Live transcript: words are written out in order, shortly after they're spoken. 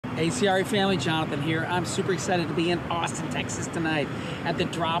Hey, Ciari family, Jonathan here. I'm super excited to be in Austin, Texas tonight at the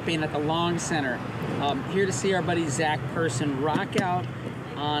drop-in at the Long Center. Here to see our buddy Zach Person rock out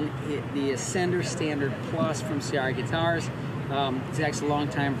on the Ascender Standard Plus from Ciari Guitars. Zach's a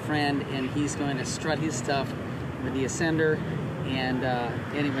longtime friend, and he's going to strut his stuff with the Ascender. And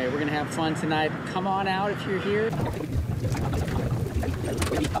anyway, we're going to have fun tonight. Come on out if you're here.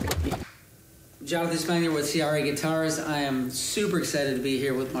 Jonathan Spangler with Ciari Guitars. I am super excited to be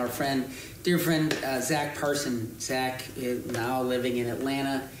here with my dear friend, Zach Person. Zach is now living in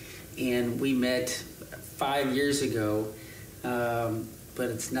Atlanta, and we met 5 years ago, but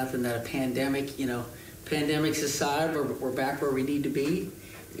it's nothing that a pandemic, pandemics aside, we're back where we need to be.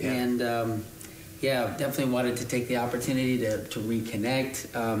 Yeah. And yeah, definitely wanted to take the opportunity to reconnect.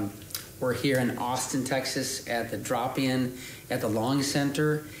 We're here in Austin, Texas at the drop-in at the Long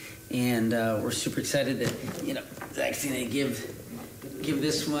Center. And we're super excited that, Zach's going to give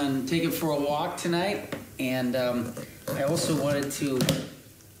this one, take it for a walk tonight. And I also wanted to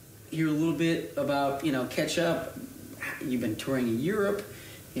hear a little bit about, catch up. You've been touring in Europe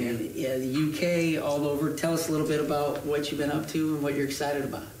and the UK, all over. Tell us a little bit about what you've been up to and what you're excited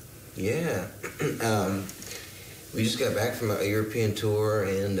about. Yeah. We just got back from a European tour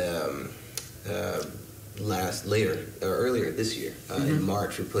and earlier this year, in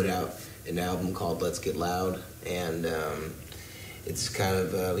March, we put out an album called Let's Get Loud, and it's kind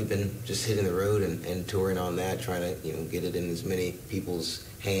of we've been just hitting the road and touring on that, trying to get it in as many people's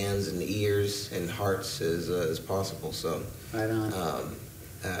hands and ears and hearts as possible. So right on.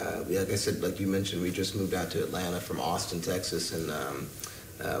 Like I said, like you mentioned, we just moved out to Atlanta from Austin, Texas, and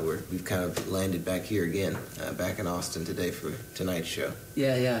we've kind of landed back here again, back in Austin today for tonight's show.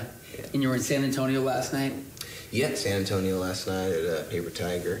 Yeah. And you were in San Antonio last night? Yeah, San Antonio last night at Paper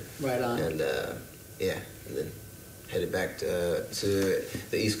Tiger. Right on. And and then headed back to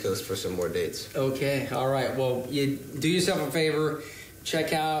the East Coast for some more dates. Okay, all right. Well, you do yourself a favor,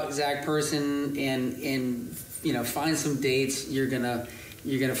 check out Zach Person and find some dates. You're gonna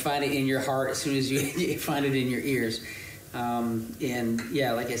find it in your heart as soon as you find it in your ears. And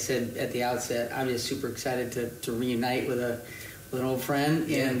yeah, like I said at the outset, I'm just super excited to reunite with an old friend.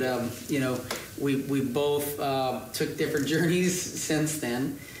 Yeah. And we both took different journeys since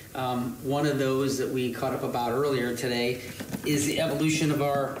then. One of those that we caught up about earlier today is the evolution of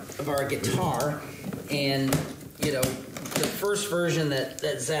our guitar. And the first version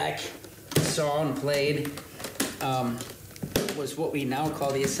that Zach saw and played was what we now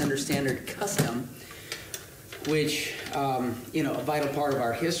call the Ascender Standard Custom, which a vital part of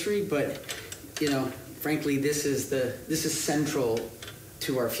our history, but frankly, this is central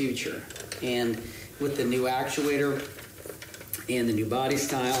to our future. And with the new actuator and the new body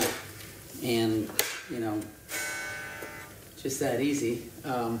style, and just that easy.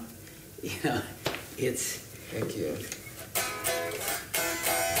 It's. Thank you.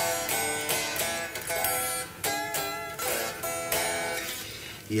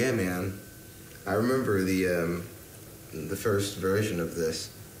 Yeah, man. I remember the first version of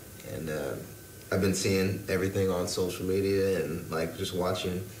this, and I've been seeing everything on social media and just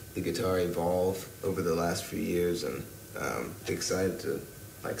watching the guitar evolve over the last few years, and excited to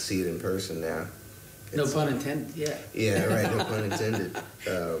see it in person now. No pun intended. Yeah. Yeah, right. No pun intended.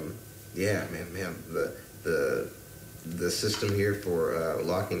 Yeah, man. The system here for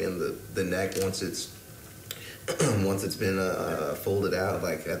locking in the neck once it's been folded out,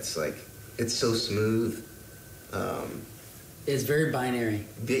 it's so smooth. It's very binary.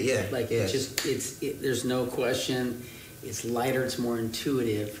 Yeah. There's no question. It's lighter. It's more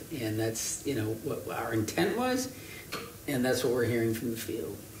intuitive, and that's what our intent was, and that's what we're hearing from the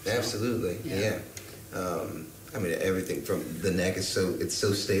field. So, absolutely. Yeah. Everything from the neck is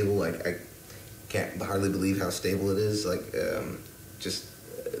so stable. I can't hardly believe how stable it is. Just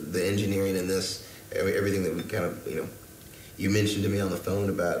the engineering in this, everything that we kind of you mentioned to me on the phone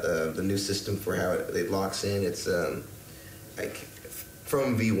about the new system for how it locks in. It's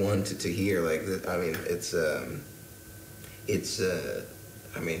from V1 to here. I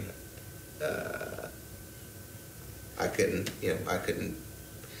couldn't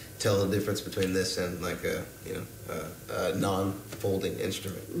tell the difference between this and a non-folding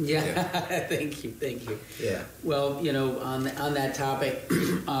instrument. Yeah. Thank you. Yeah. Well, on that topic,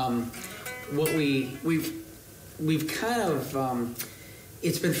 what we've kind of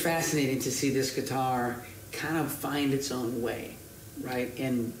it's been fascinating to see this guitar kind of find its own way, right?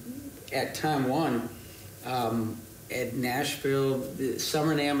 And at Time One, at Nashville, the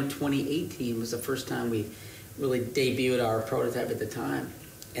Summer NAMM 2018 was the first time we really debuted our prototype at the time.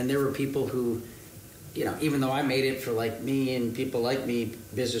 And there were people who even though I made it for like me and people like me,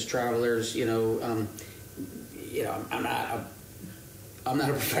 business travelers, I'm not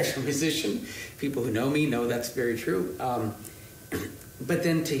a professional musician. People who know me know that's very true. But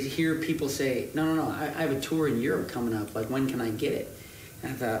then to hear people say, no, I have a tour in Europe coming up. Like, when can I get it?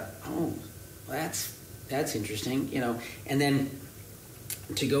 And I thought, oh, well, that's interesting, And then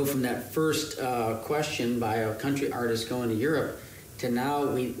to go from that first question by a country artist going to Europe to now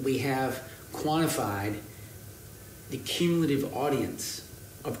we have quantified the cumulative audience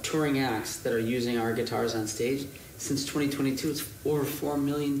of touring acts that are using our guitars on stage. Since 2022, it's over 4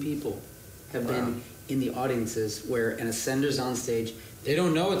 million people have been in the audiences where an Ascender's on stage. They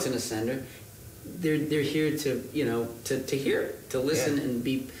don't know it's an Ascender. They're here to hear it, to listen and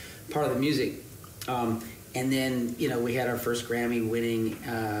be part of the music. And then, we had our first Grammy-winning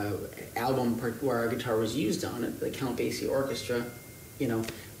album where our guitar was used on it, the Count Basie Orchestra.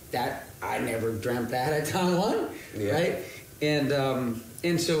 That I never dreamt that at Tom One, right?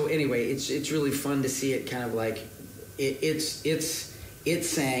 And so anyway, it's really fun to see it kind of like it's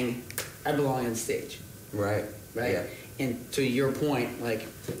saying, I belong on stage, right? Yeah. And to your point, like,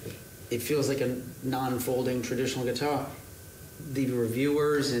 it feels like a non-folding traditional guitar. The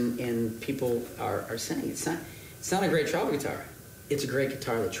reviewers and people are saying it's not a great travel guitar. It's a great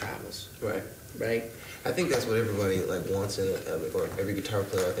guitar that travels. Right. I think that's what everybody wants in or every guitar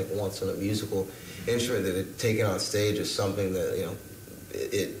player I think wants in a musical instrument, that it taken on stage is something that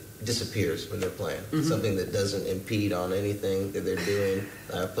it disappears when they're playing. Mm-hmm. Something that doesn't impede on anything that they're doing.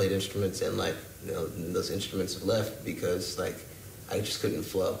 I've played instruments and those instruments have left because I just couldn't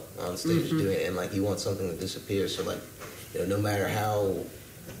flow on stage doing it, and you want something that disappears. So no matter how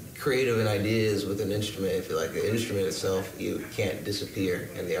creative an idea is with an instrument, if the instrument itself, you can't disappear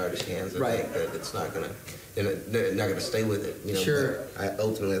in the artist's hands. That it's not gonna, they're not gonna stay with it. Sure. But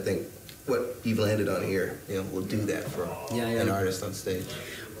ultimately, I think what you've landed on here, will do that for an artist on stage.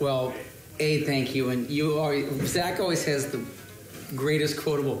 Well, thank you, and Zach always has the greatest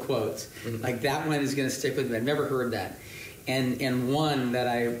quotable quotes. Mm-hmm. Like, that one is gonna stick with me. I've never heard that. And one that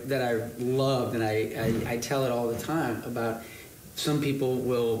I loved, and I tell it all the time about, some people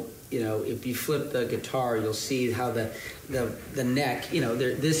will, if you flip the guitar, you'll see how the neck,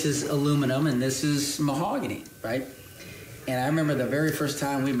 this is aluminum and this is mahogany, right? And I remember the very first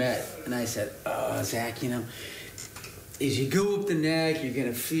time we met, and I said, oh, Zach, as you go up the neck, you're going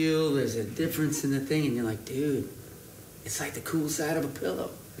to feel there's a difference in the thing. And you're like, dude, it's like the cool side of a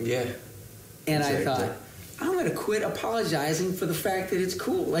pillow. Yeah. And I thought, I'm going to quit apologizing for the fact that it's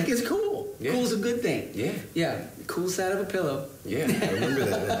cool. Like, it's cool. Yeah. Cool's a good thing. Yeah. Yeah. Cool side of a pillow. Yeah, I remember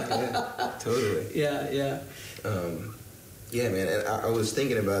that. Yeah, totally. Yeah. Yeah, man. And I was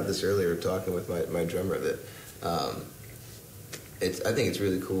thinking about this earlier, talking with my drummer, that I think it's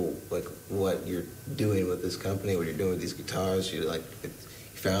really cool, what you're doing with this company, what you're doing with these guitars. You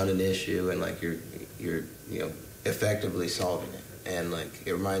found an issue, and you're effectively solving it. And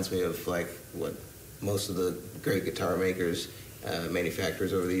it reminds me of what most of the great guitar makers,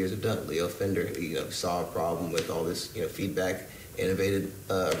 manufacturers over the years have done. Leo Fender, saw a problem with all this, feedback, innovated,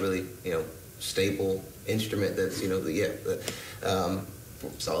 really, stable instrument that's,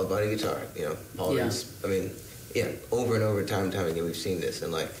 solid body guitar, Paul's, over and over, time and time again, we've seen this,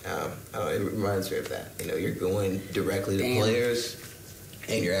 and it reminds me of that. You're going directly to players,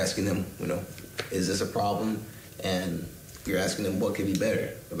 and you're asking them, is this a problem? And you're asking them what could be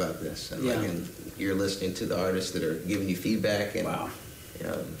better about this, and and you're listening to the artists that are giving you feedback. And wow,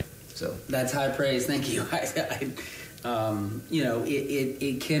 so that's high praise. Thank you. It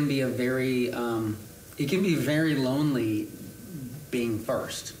can be very lonely being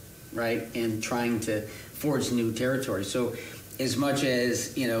first, right, and trying to forge new territory. So as much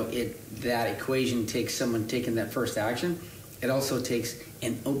as that equation takes someone taking that first action, it also takes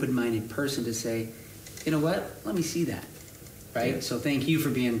an open-minded person to say, you know what, let me see that. Right, yeah. So thank you for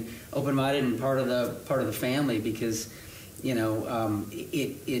being open-minded and part of the family, because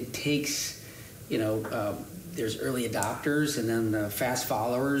it takes there's early adopters, and then the fast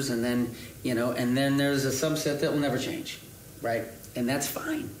followers, and then and then there's a subset that will never change, right? And that's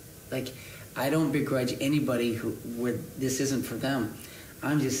fine. I don't begrudge anybody where this isn't for them.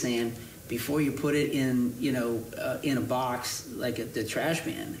 I'm just saying, before you put it in in a box like the trash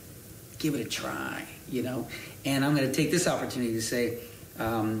bin, give it a try. And I'm going to take this opportunity to say,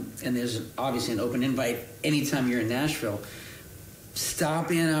 and there's obviously an open invite anytime you're in Nashville,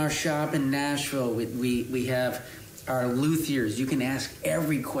 stop in our shop in Nashville. We have our luthiers. You can ask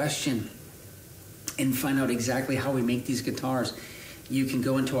every question and find out exactly how we make these guitars. You can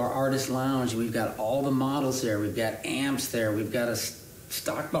go into our artist lounge. We've got all the models there. We've got amps there. We've got a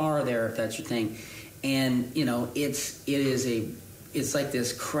stock bar there, if that's your thing. and it's like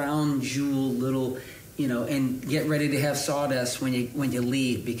this crown jewel little, and get ready to have sawdust when you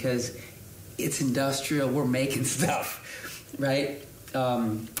leave, because it's industrial. We're making stuff, right?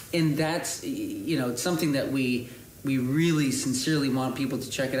 And that's it's something that we really sincerely want people to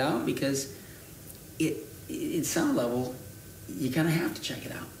check it out, because at some level you kind of have to check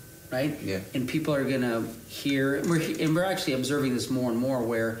it out, right? Yeah. And people are gonna hear, and we're actually observing this more and more,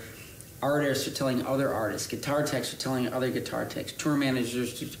 where artists are telling other artists, guitar techs are telling other guitar techs, tour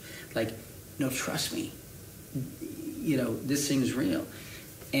managers, like, no, trust me, this thing's real.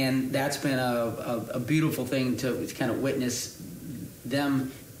 And that's been a beautiful thing to kind of witness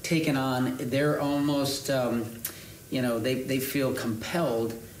them taking on. They're almost, they feel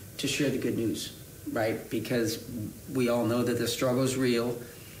compelled to share the good news, right? Because we all know that the struggle's real.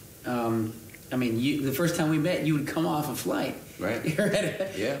 The first time we met, you would come off a flight. Right. Here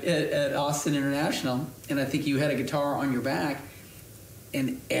at Austin International, and I think you had a guitar on your back,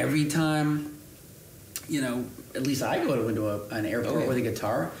 and every time, at least I go into an airport with a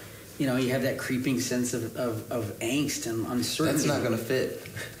guitar, you have that creeping sense of angst and uncertainty. That's not going to fit.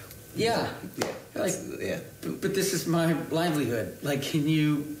 Yeah. But this is my livelihood. Like, can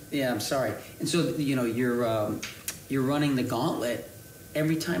you? Yeah, I'm sorry. And so you're running the gauntlet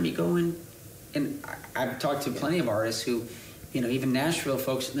every time you go in. And I've talked to plenty of artists who, even Nashville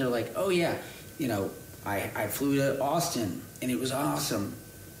folks, and they're like, oh yeah, I flew to Austin and it was awesome.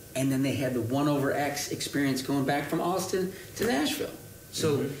 And then they had the 1/X experience going back from Austin to Nashville.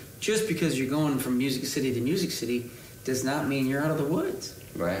 So just because you're going from music city to music city does not mean you're out of the woods.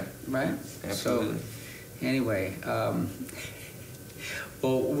 Right. Right? Absolutely. So, anyway,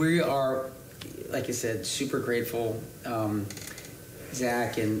 well, we are, like I said, super grateful,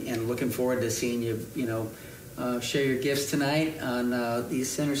 Zach, and looking forward to seeing you, share your gifts tonight on the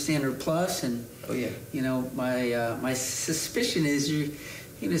Center Standard Plus. And, my suspicion is you're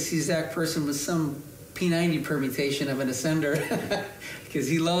going to see Zach Person with some P90 permutation of an Ascender, because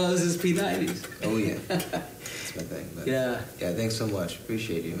he loves his P90s. Oh, yeah. That's my thing. But yeah, thanks so much.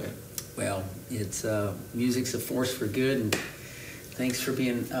 Appreciate you, man. Well, it's music's a force for good, and thanks for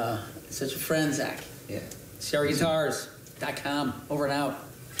being such a friend, Zach. Yeah. CiariGuitars.com. Over and out.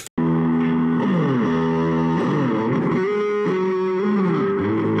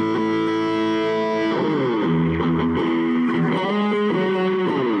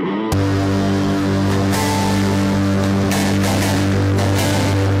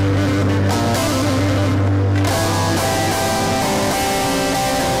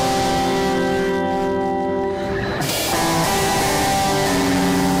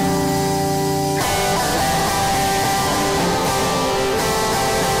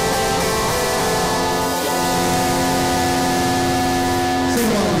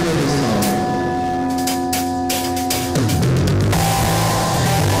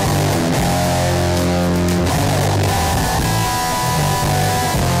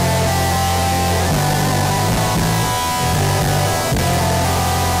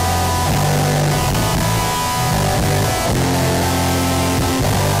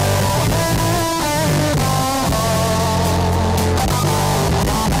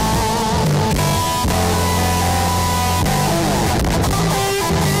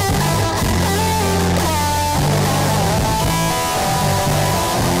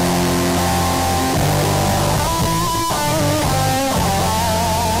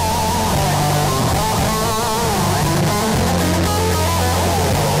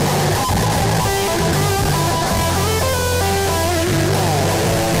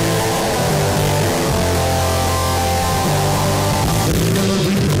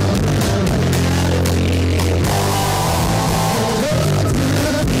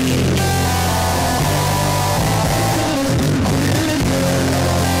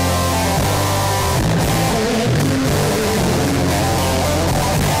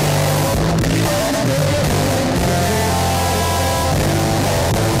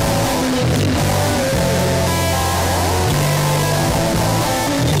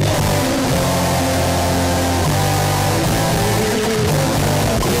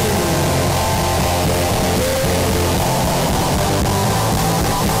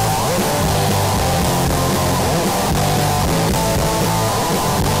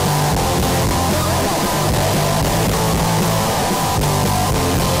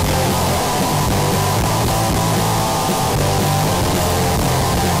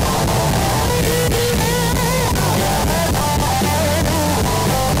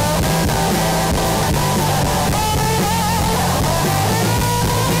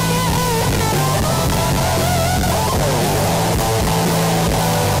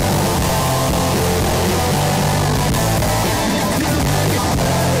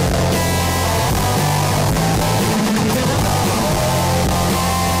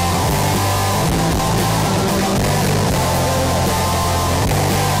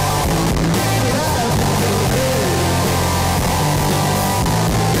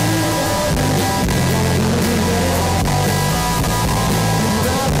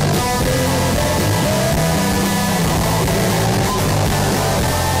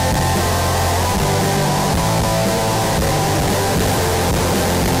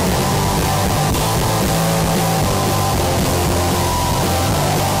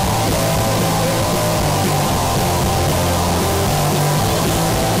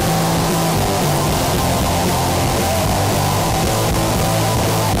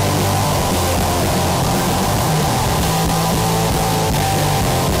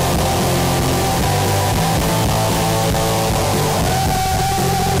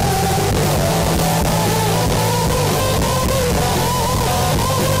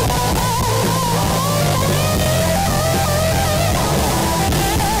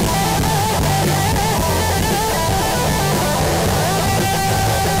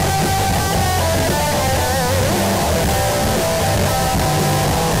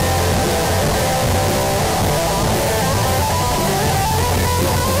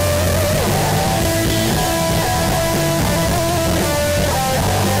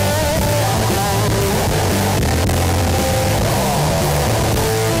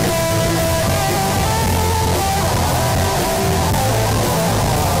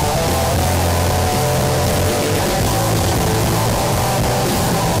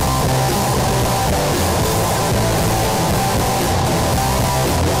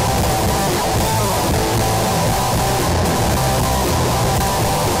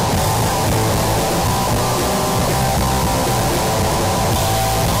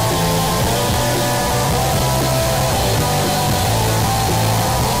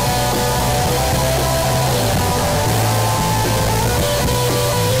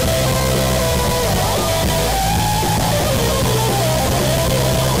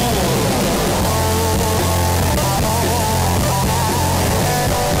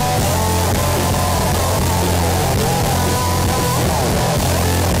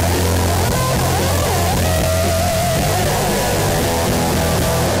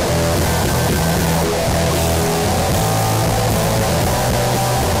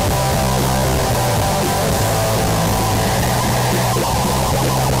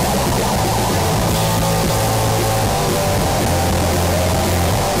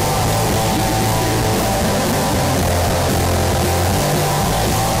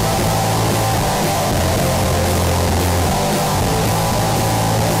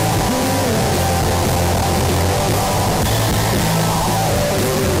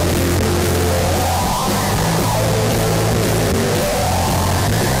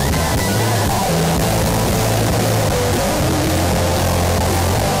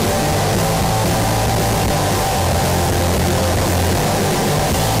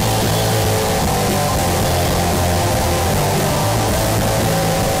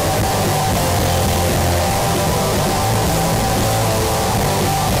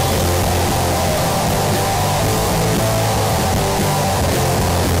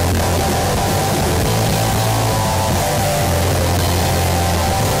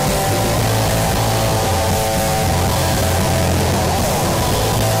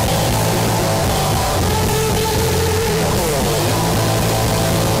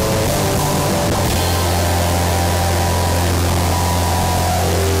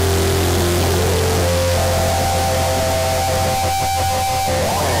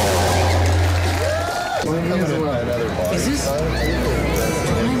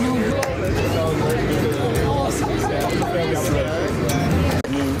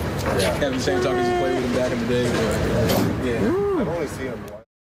 having the same time as you played with him back in the day. But